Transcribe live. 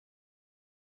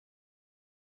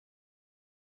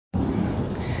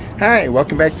Hi,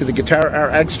 welcome back to the Guitar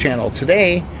RX channel.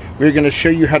 Today we're going to show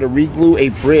you how to re-glue a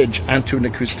bridge onto an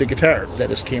acoustic guitar that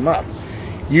just came up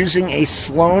using a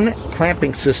Sloan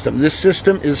clamping system. This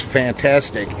system is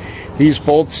fantastic. These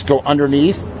bolts go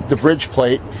underneath the bridge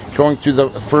plate going through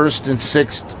the first and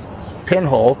sixth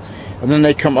pinhole, and then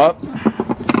they come up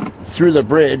through the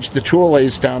bridge. The tool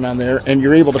lays down on there and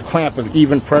you're able to clamp with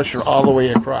even pressure all the way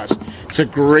across. It's a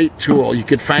great tool. You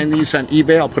could find these on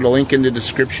eBay. I'll put a link in the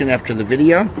description after the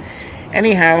video.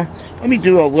 Anyhow, let me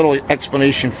do a little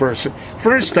explanation first.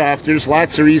 First off, there's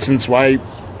lots of reasons why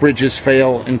bridges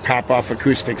fail and pop off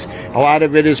acoustics. A lot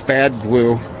of it is bad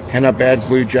glue and a bad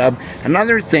glue job.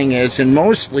 Another thing is, and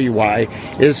mostly why,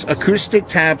 is acoustic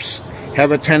tops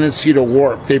have a tendency to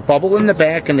warp. They bubble in the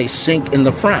back and they sink in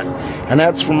the front. And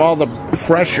that's from all the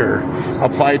pressure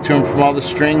applied to them from all the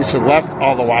strings that left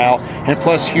all the while. And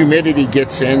plus humidity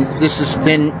gets in. This is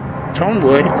thin tone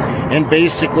wood. And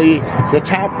basically the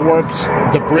top warps,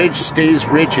 the bridge stays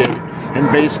rigid.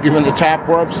 And basically when the top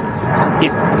warps,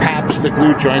 it pops the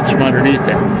glue joints from underneath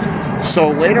it.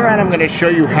 So later on I'm going to show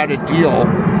you how to deal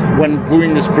when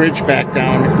gluing this bridge back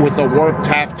down with a warped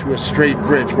top to a straight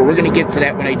bridge. But we're going to get to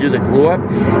that when I do the glue up.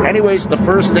 Anyways, the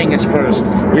first thing is first,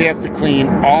 we have to clean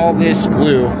all this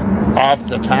glue off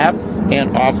the top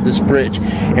and off this bridge.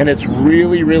 And it's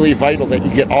really, really vital that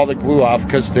you get all the glue off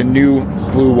because the new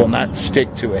glue will not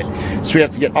stick to it. So we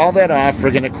have to get all that off.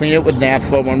 We're going to clean it with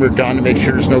naphtha when we're done to make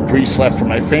sure there's no grease left for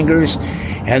my fingers.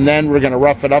 And then we're going to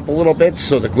rough it up a little bit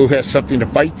so the glue has something to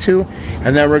bite to.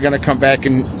 And then we're going to come back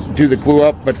and do the glue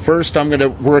up. But first I'm going to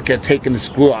work at taking this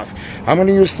glue off. I'm going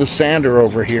to use the sander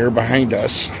over here behind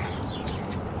us.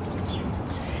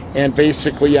 And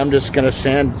basically I'm just going to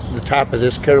sand the top of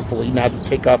this carefully, not to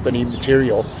take off any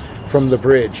material from the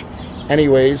bridge.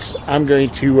 Anyways, I'm going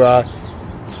to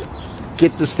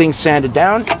get this thing sanded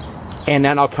down, and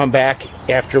then I'll come back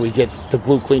after we get the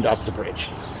glue cleaned off the bridge.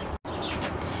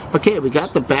 Okay, we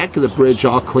got the back of the bridge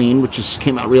all clean, which just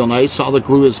came out real nice. All the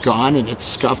glue is gone and it's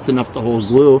scuffed enough to hold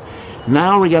glue.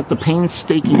 Now we got the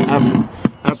painstaking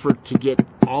effort to get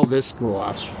all this glue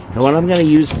off. And what I'm going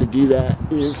to use to do that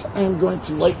is I'm going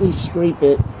to lightly scrape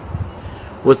it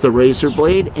with a razor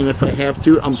blade, and if I have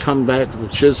to, I'm coming back with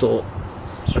a chisel,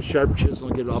 a sharp chisel,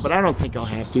 and get it all. But I don't think I'll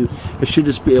have to. I should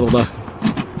just be able to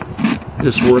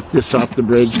just work this off the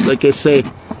bridge. Like I say,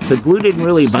 the glue didn't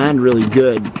really bond really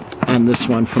good on this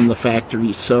one from the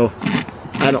factory, so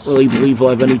I don't really believe we'll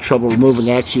have any trouble removing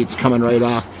it. Actually, it's coming right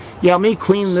off. Yeah, let me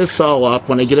clean this all up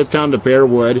when I get it down to bare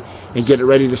wood and get it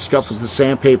ready to scuff with the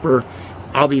sandpaper.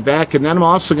 I'll be back, and then I'm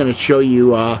also going to show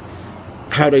you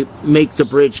how to make the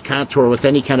bridge contour with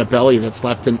any kind of belly that's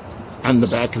left on the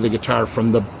back of the guitar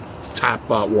from the top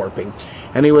warping.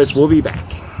 Anyways, we'll be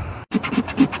back.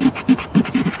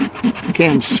 Okay,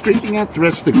 I'm scraping out the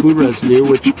rest of the glue residue,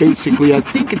 which basically I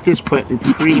think at this point we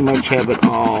pretty much have it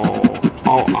all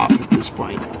off at this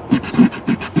point.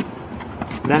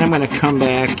 Then I'm going to come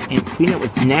back and clean it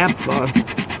with naphtha,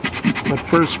 but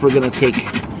first we're going to take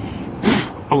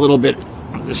a little bit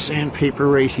of the sandpaper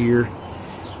right here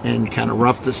and kind of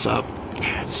rough this up.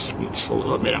 Just a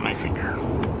little bit on my finger.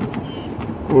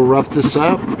 We'll rough this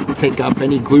up, take off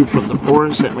any glue from the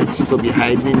pores that might still be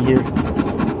hiding in here.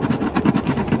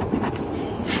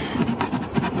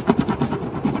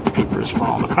 Paper is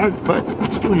falling apart, but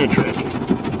it's doing the trick.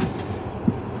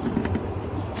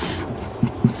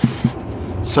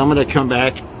 So I'm going to come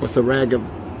back with a rag of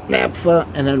naphtha,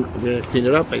 and then we're going to clean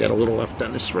it up. I got a little left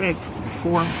on this rag from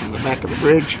before, from the back of the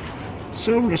bridge.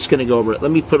 So we're just going to go over it.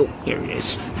 Let me put it, there it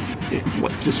is.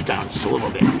 Wipe this down just a little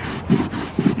bit.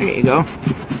 There you go.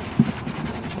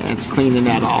 And it's cleaning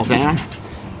that all down.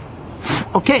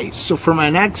 Okay, so for my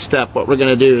next step, what we're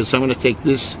going to do is I'm going to take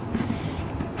this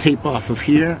tape off of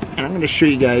here, and I'm going to show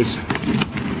you guys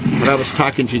what I was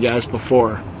talking to you guys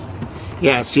before.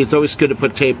 Yeah, see, it's always good to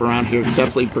put tape around here. It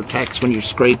definitely protects when you're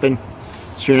scraping,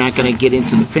 so you're not going to get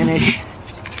into the finish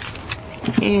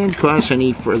and cause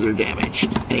any further damage.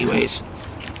 Anyways,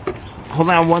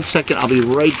 hold on one second. I'll be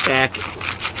right back,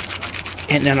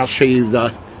 and then I'll show you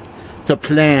the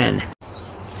plan.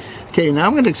 Okay, now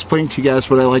I'm going to explain to you guys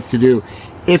what I like to do.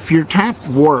 If your top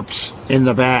warps in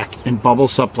the back and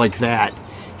bubbles up like that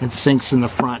and sinks in the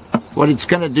front, what it's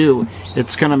going to do,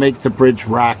 it's going to make the bridge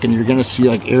rock, and you're going to see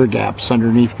like air gaps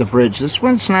underneath the bridge. This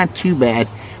one's not too bad,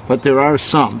 but there are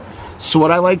some. So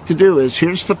what I like to do is,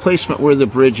 here's the placement where the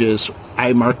bridge is.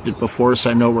 I marked it before so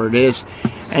I know where it is.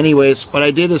 Anyways, what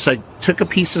I did is I took a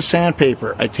piece of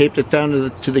sandpaper, I taped it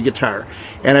down to the guitar,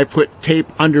 and I put tape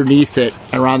underneath it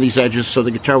around these edges so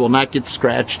the guitar will not get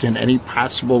scratched in any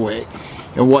possible way.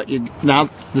 And now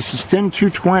this is thin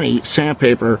 220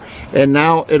 sandpaper, and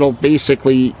now it'll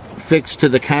basically fixed to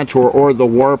the contour or the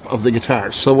warp of the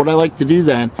guitar. So what I like to do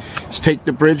then is take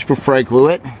the bridge before I glue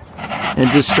it and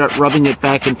just start rubbing it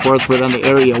back and forth right on the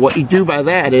area. What you do by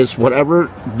that is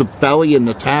whatever the belly and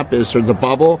the top is, or the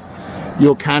bubble,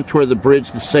 you'll contour the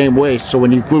bridge the same way. So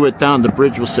when you glue it down, the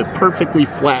bridge will sit perfectly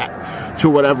flat to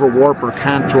whatever warp or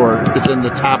contour is in the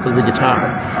top of the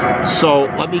guitar. So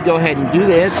let me go ahead and do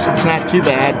this. It's not too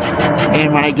bad.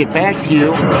 And when I get back to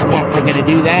you, what we're going to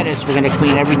do that is we're going to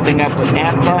clean everything up with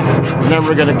naphtha, and then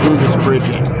we're going to glue this bridge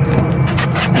in.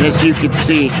 And as you can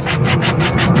see,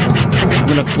 I'm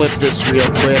going to flip this real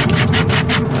quick.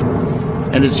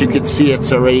 And as you can see,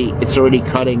 it's already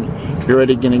cutting. You're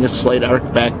already getting a slight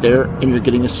arc back there, and you're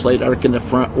getting a slight arc in the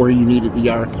front where you needed the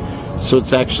arc. So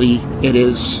it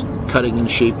is cutting and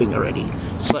shaping already.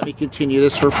 So let me continue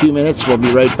this for a few minutes. We'll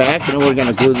be right back, and then we're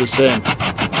going to glue this in.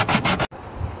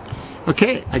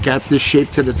 Okay, I got this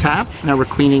shape to the top. Now we're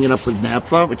cleaning it up with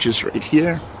naphtha, which is right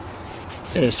here.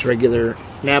 And it's regular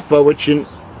naphtha, which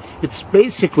it's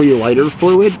basically lighter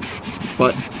fluid,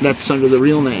 but that's under the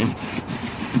real name.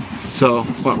 So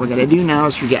what we're going to do now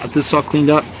is we got this all cleaned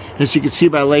up. As you can see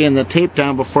by laying the tape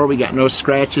down before, we got no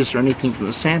scratches or anything from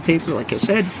the sandpaper. Like I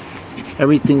said,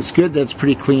 everything's good. That's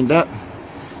pretty cleaned up.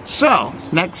 So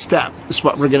next step is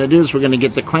what we're going to do is we're going to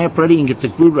get the clamp ready and get the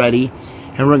glue ready,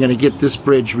 and we're going to get this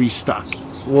bridge restuck.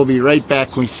 We'll be right back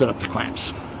when we set up the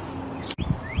clamps.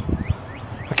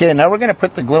 Okay, now we're going to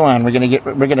put the glue on. We're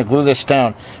going to glue this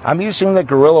down. I'm using the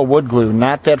Gorilla Wood glue,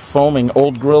 not that foaming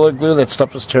old Gorilla glue. That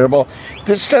stuff was terrible.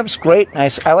 This stuff's great.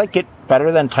 Nice. I like it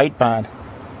better than Tight Bond.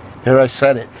 There, I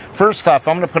said it. First off,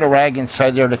 I'm going to put a rag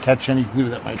inside there to catch any glue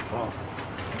that might fall.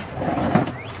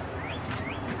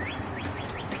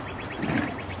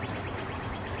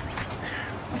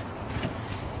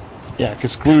 Yeah,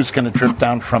 because glue is going to drip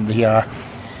down from the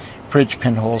bridge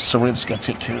pinholes, so we're just going to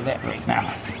take care of that right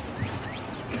now.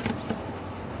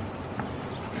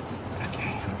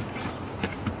 Okay.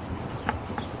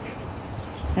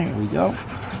 There we go.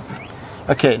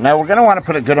 Okay, now we're going to want to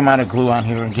put a good amount of glue on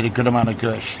here and get a good amount of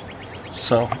gush.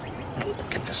 So, let's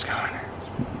get this going.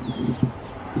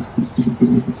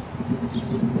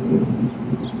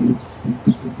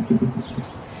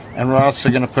 And we're also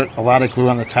going to put a lot of glue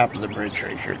on the top of the bridge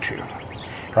right here too.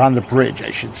 Or on the bridge, I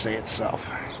should say,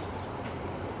 itself.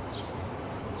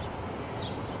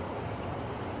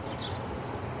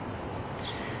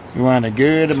 You want a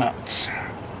good amount.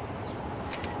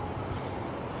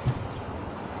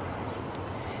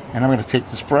 And I'm going to take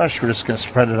this brush, we're just going to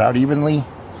spread it out evenly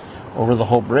over the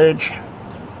whole bridge.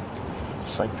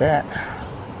 Just like that.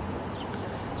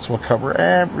 So we'll cover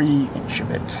every inch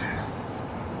of it.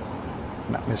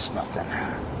 Not miss nothing.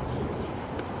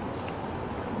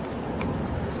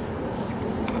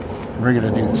 We're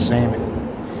going to do the same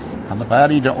on the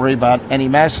body. Don't worry about any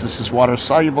mess. This is water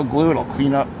soluble glue. It'll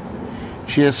clean up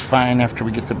just fine after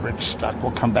we get the bridge stuck.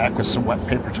 We'll come back with some wet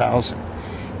paper towels and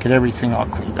get everything all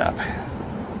cleaned up.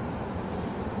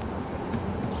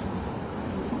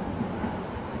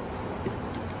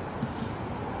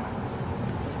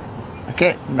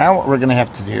 Okay, now what we're going to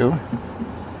have to do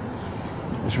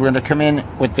is we're going to come in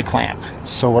with the clamp.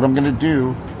 So what I'm going to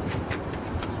do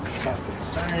is off to the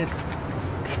side,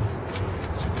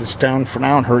 set this down for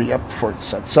now and hurry up before it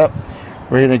sets up.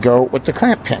 We're going to go with the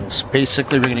clamp pins.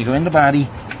 Basically, we're going to go in the body.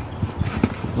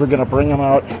 We're going to bring them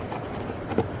out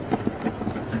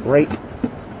right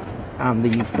on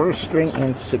the first string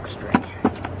and sixth string,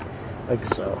 like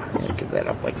so. I'm going to get that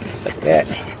up like that.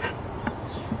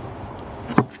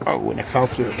 Oh, and it fell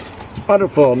through.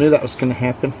 Wonderful. I knew that was going to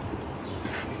happen.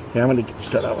 Yeah, I'm going to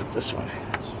start out with this one.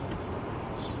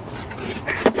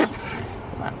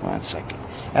 Hold on 1 second.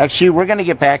 Actually, we're going to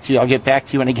get back to you. I'll get back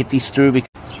to you when I get these through. Tell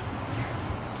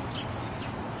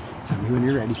me when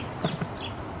you're ready.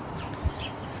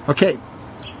 Okay,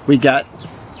 we got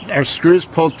our screws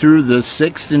pulled through the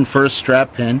 6th and 1st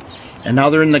strap pin, and now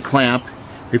they're in the clamp.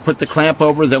 We put the clamp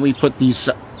over, then we put these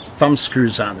thumb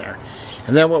screws on there.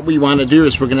 And then what we want to do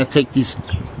is we're going to take these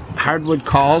hardwood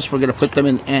cauls, we're going to put them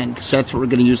in the end, because that's what we're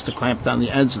going to use to clamp down the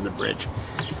ends of the bridge.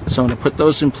 So I'm going to put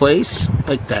those in place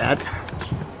like that,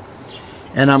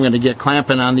 and I'm going to get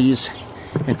clamping on these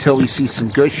until we see some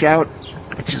gush out,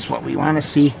 which is what we want to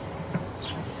see.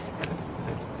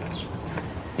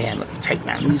 And let me tighten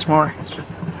on these more.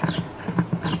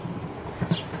 I'm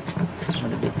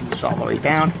going to get these all the way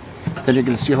down. Then you're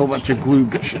going to see a whole bunch of glue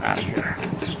gushing out of here.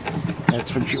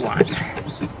 That's what you want.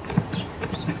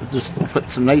 Just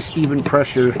put some nice even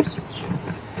pressure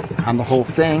on the whole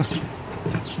thing.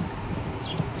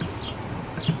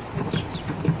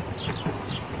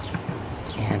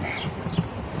 And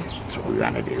that's what we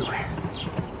want to do.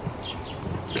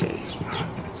 Okay.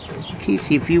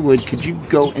 Casey, if you would, could you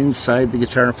go inside the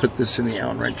guitar and put this in the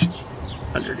Allen wrench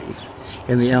underneath?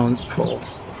 In the Allen hole.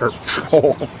 Or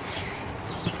hole.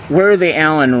 Where the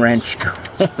Allen wrench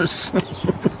goes.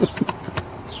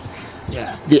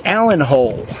 Yeah. The Allen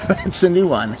hole. That's a new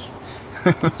one.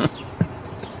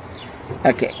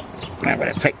 Okay. I'm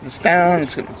going to tighten this down.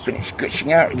 It's going to finish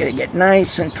gushing out. We're going to get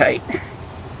nice and tight.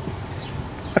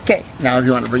 Okay. Now if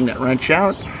you want to bring that wrench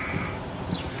out.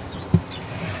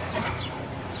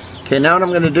 Okay, now what I'm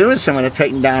going to do is I'm going to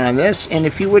tighten down on this, and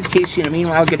if you would, Casey, in the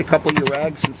meanwhile, get a couple of your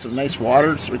rags and some nice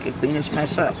water so we can clean this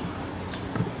mess up.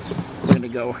 We're going to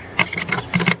go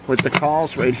with the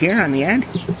cawls right here on the end,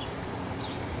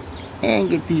 and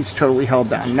get these totally held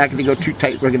down. I'm not going to go too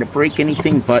tight. We're going to break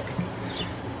anything, but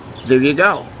there you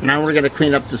go. Now we're going to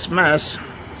clean up this mess,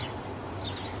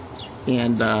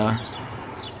 and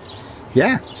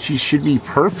yeah, she should be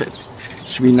perfect.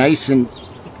 Should be nice and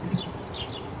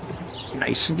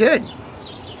good.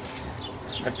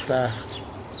 But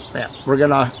yeah, we're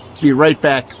gonna be right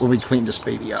back when we clean this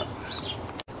baby up.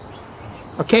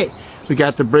 Okay, we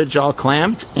got the bridge all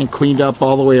clamped and cleaned up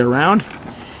all the way around,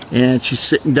 and she's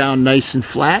sitting down nice and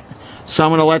flat. So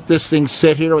I'm gonna let this thing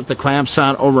sit here with the clamps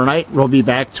on overnight. We'll be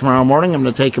back tomorrow morning. I'm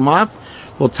gonna take them off.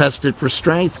 We'll test it for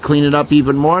strength, clean it up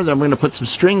even more. Then I'm gonna put some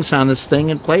strings on this thing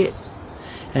and play it.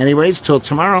 Anyways, till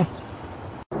tomorrow.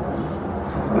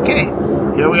 Okay.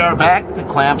 Here we are back. The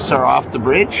clamps are off the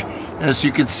bridge. And as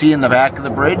you can see in the back of the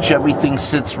bridge, everything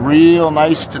sits real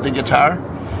nice to the guitar,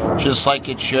 just like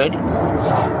it should.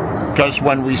 Because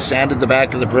when we sanded the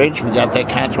back of the bridge, we got that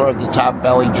contour of the top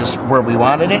belly just where we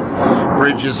wanted it.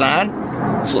 Bridge is on.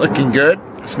 It's looking good.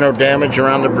 There's no damage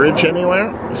around the bridge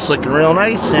anywhere. It's looking real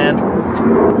nice. And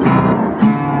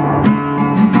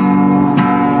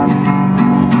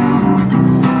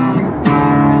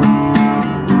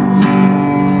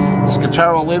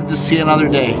guitar will live to see another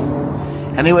day.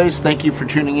 Anyways, thank you for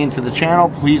tuning into the channel.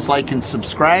 Please like and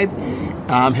subscribe.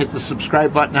 Hit the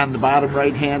subscribe button on the bottom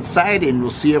right hand side, and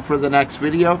we'll see you for the next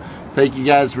video. Thank you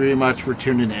guys very much for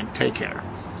tuning in. Take care.